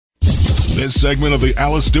This segment of the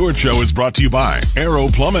Alice Stewart Show is brought to you by Arrow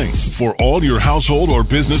Plumbing. For all your household or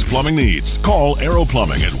business plumbing needs, call Arrow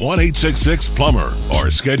Plumbing at 1-866-PLUMBER or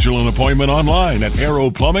schedule an appointment online at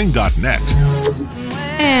arrowplumbing.net.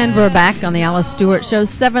 And we're back on the Alice Stewart Show,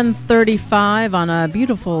 7:35 on a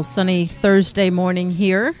beautiful sunny Thursday morning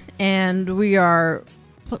here. And we are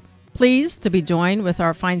pleased to be joined with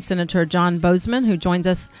our fine Senator John Boozman, who joins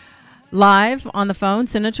us live on the phone.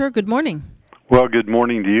 Senator, good morning. Well, good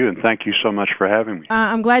morning to you, and thank you so much for having me.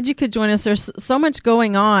 I'm glad you could join us. There's so much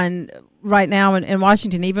going on right now in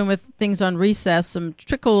Washington, even with things on recess, some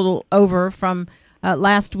trickled over from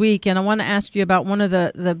last week. And I want to ask you about one of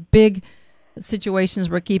the big situations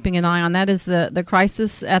we're keeping an eye on. That is the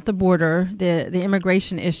crisis at the border, the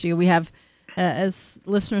immigration issue. We have, as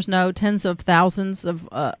listeners know, tens of thousands of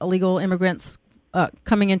illegal immigrants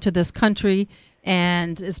coming into this country,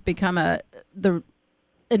 and it's become the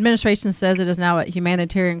administration says it is now a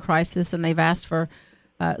humanitarian crisis, and they've asked for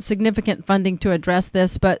significant funding to address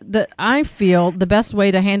this. But I feel the best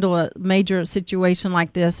way to handle a major situation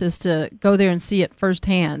like this is to go there and see it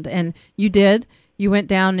firsthand. And you did. You went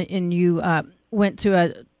down and you went to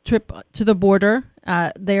a trip to the border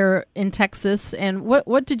there in Texas. And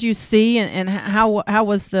what did you see, and how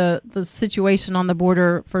was the situation on the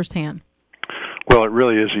border firsthand? Well, it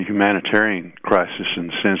really is a humanitarian crisis in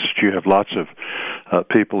the sense that you have lots of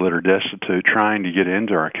people that are destitute trying to get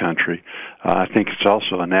into our country. I think it's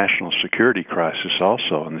also a national security crisis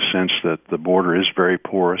also in the sense that the border is very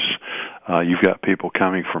porous. You've got people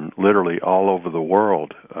coming from literally all over the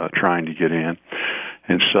world trying to get in.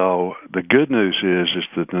 And so the good news is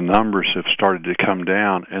that the numbers have started to come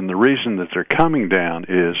down, and the reason that they're coming down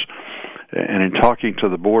is, and in talking to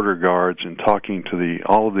the border guards and talking to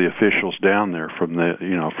all of the officials down there, from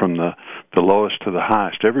the lowest to the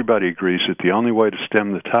highest, everybody agrees that the only way to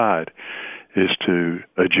stem the tide is to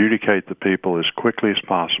adjudicate the people as quickly as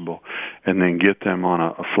possible and then get them on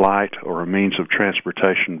a flight or a means of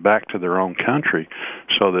transportation back to their own country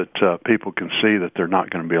so that people can see that they're not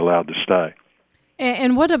going to be allowed to stay.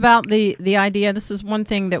 And what about the idea, this is one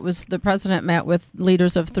thing that was, the president met with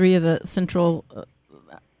leaders of three of the Central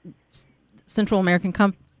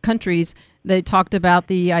American countries. They talked about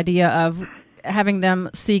the idea of having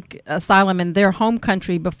them seek asylum in their home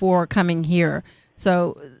country before coming here.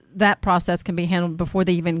 So that process can be handled before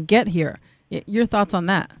they even get here. Your thoughts on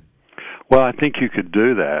that? Well, I think you could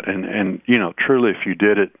do that. And truly, if you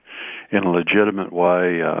did it in a legitimate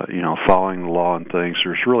way, following the law and things,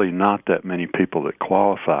 there's really not that many people that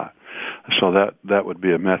qualify. So that would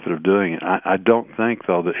be a method of doing it. I don't think,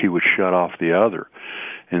 though, that he would shut off the other.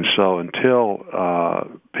 And so until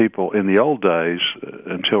people, in the old days,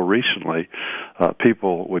 until recently,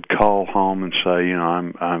 people would call home and say,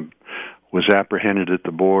 I was apprehended at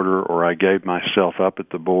the border, or I gave myself up at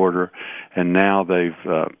the border, and now they've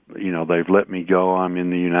let me go. I'm in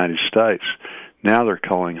the United States. Now they're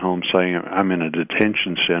calling home saying, I'm in a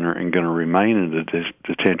detention center and going to remain in a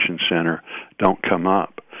detention center. Don't come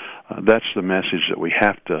up. That's the message that we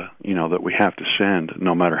have to, send,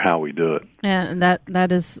 no matter how we do it. And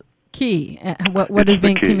that is key. What is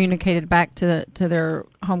being communicated back to their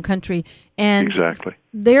home country. And exactly.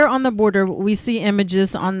 There on the border, we see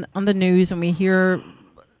images on the news, and we hear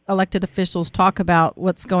elected officials talk about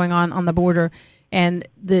what's going on the border. And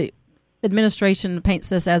the administration paints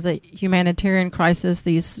this as a humanitarian crisis,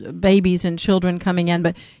 these babies and children coming in.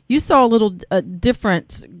 But you saw a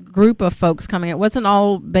different group of folks coming. It wasn't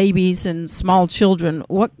all babies and small children.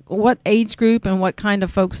 What age group and what kind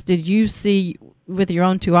of folks did you see with your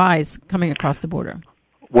own two eyes coming across the border?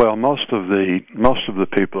 Well, most of the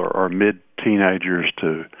people are mid-teenagers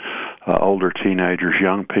to older teenagers,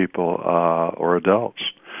 young people, or adults.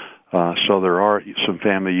 So there are some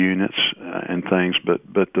family units and things, but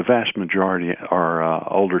the vast majority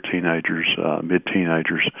are older teenagers,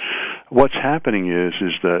 mid-teenagers. What's happening is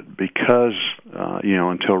that because,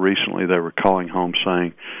 until recently they were calling home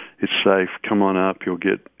saying, it's safe, come on up, you'll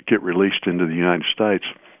get released into the United States.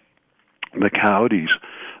 The coyotes,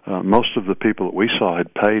 most of the people that we saw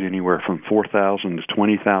had paid anywhere from $4,000 to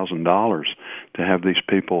 $20,000 to have these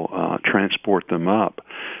people transport them up.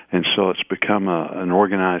 And so it's become an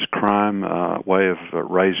organized crime way of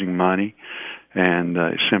raising money, and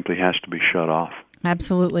it simply has to be shut off.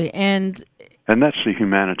 Absolutely. And that's the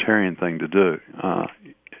humanitarian thing to do.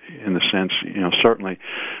 In the sense, certainly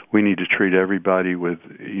we need to treat everybody with,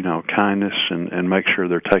 kindness and make sure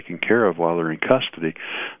they're taken care of while they're in custody.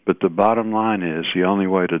 But the bottom line is the only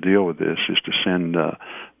way to deal with this is to send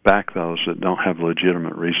back those that don't have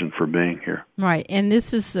legitimate reason for being here. Right. And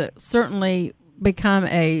this has certainly become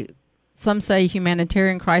a some say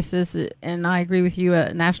humanitarian crisis, and I agree with you,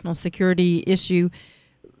 a national security issue.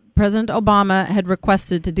 President Obama had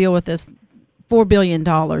requested to deal with this $4 billion,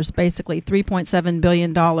 basically $3.7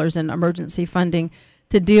 billion in emergency funding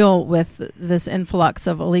to deal with this influx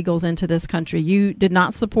of illegals into this country. You did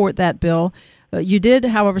not support that bill. You did,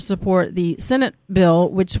 however, support the Senate bill,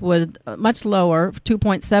 which would much lower,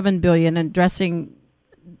 $2.7 billion, addressing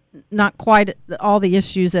not quite all the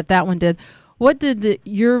issues that one did. What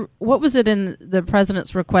was it in the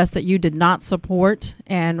president's request that you did not support,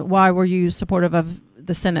 and why were you supportive of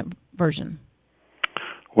the Senate version?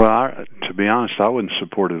 Well, to be honest, I wasn't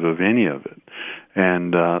supportive of any of it,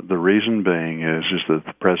 and the reason being is that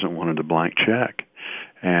the president wanted a blank check,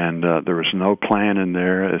 and there was no plan in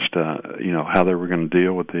there as to how they were going to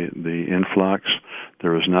deal with the influx.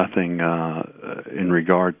 There was nothing in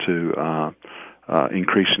regard to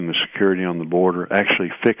increasing the security on the border,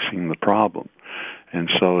 actually fixing the problem. And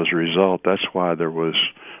so as a result, that's why there was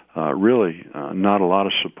really not a lot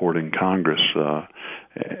of support in Congress.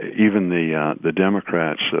 Even the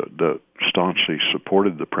Democrats that staunchly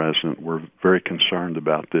supported the president were very concerned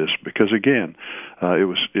about this because, again, it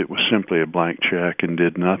was simply a blank check and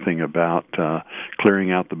did nothing about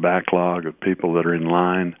clearing out the backlog of people that are in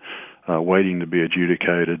line waiting to be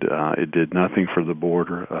adjudicated. It did nothing for the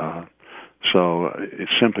border. So it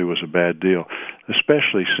simply was a bad deal,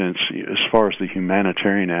 especially since, as far as the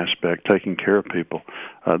humanitarian aspect, taking care of people,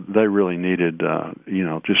 they really needed,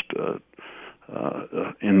 just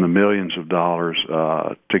in the millions of dollars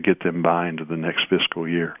to get them by into the next fiscal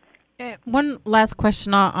year. One last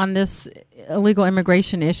question on this illegal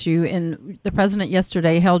immigration issue. And the president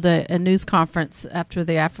yesterday held a news conference after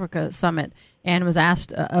the Africa summit and was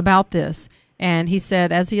asked about this. And he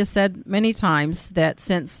said, as he has said many times, that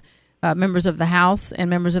since members of the House and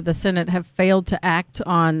members of the Senate have failed to act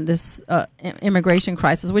on this immigration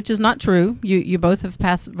crisis, which is not true. You both have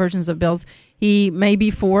passed versions of bills. He may be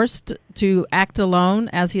forced to act alone,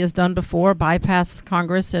 as he has done before, bypass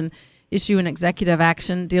Congress and issue an executive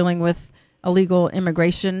action dealing with illegal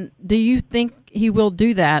immigration. Do you think he will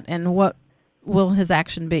do that, and what will his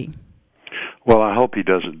action be? Well, I hope he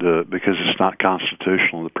doesn't do it because it's not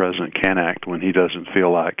constitutional. The president can't act when he doesn't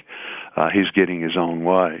feel like he's getting his own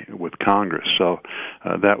way with Congress. So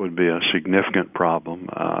that would be a significant problem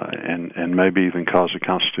and maybe even cause a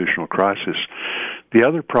constitutional crisis. The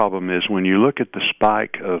other problem is when you look at the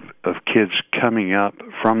spike of kids coming up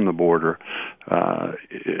from the border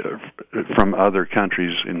from other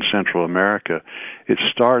countries in Central America, it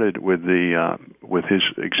started with his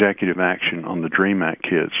executive action on the DREAM Act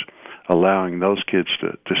kids, allowing those kids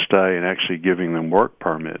to stay and actually giving them work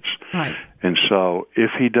permits. Right. And so if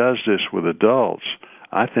he does this with adults,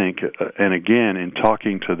 I think, and again, in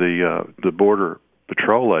talking to the Border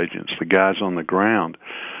Patrol agents, the guys on the ground,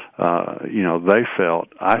 I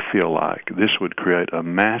feel like this would create a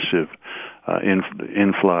massive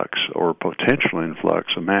influx or potential influx,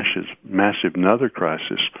 a massive another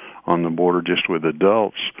crisis on the border just with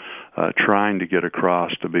adults trying to get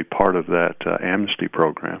across to be part of that amnesty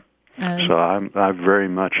program. So I very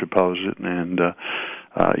much oppose it, and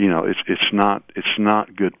it's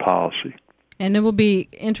not good policy. And it will be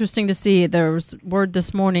interesting to see. There was word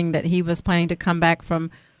this morning that he was planning to come back from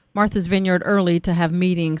Martha's Vineyard early to have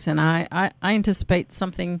meetings, and I anticipate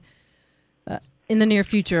something in the near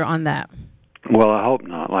future on that. Well, I hope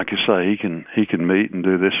not. Like I say, he can meet and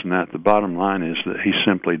do this and that. The bottom line is that he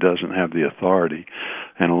simply doesn't have the authority,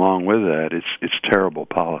 and along with that, it's terrible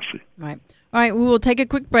policy. Right. All right, we will take a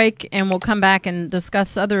quick break, and we'll come back and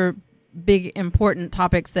discuss other big, important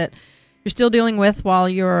topics that you're still dealing with while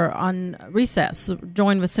you're on recess.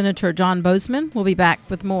 Join with Senator John Boozman. We'll be back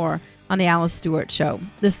with more on the Alice Stewart Show.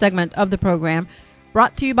 This segment of the program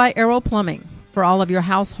brought to you by Arrow Plumbing. For all of your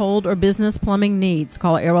household or business plumbing needs,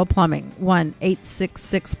 call Arrow Plumbing,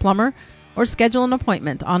 1-866-PLUMBER, or schedule an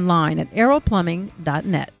appointment online at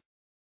arrowplumbing.net.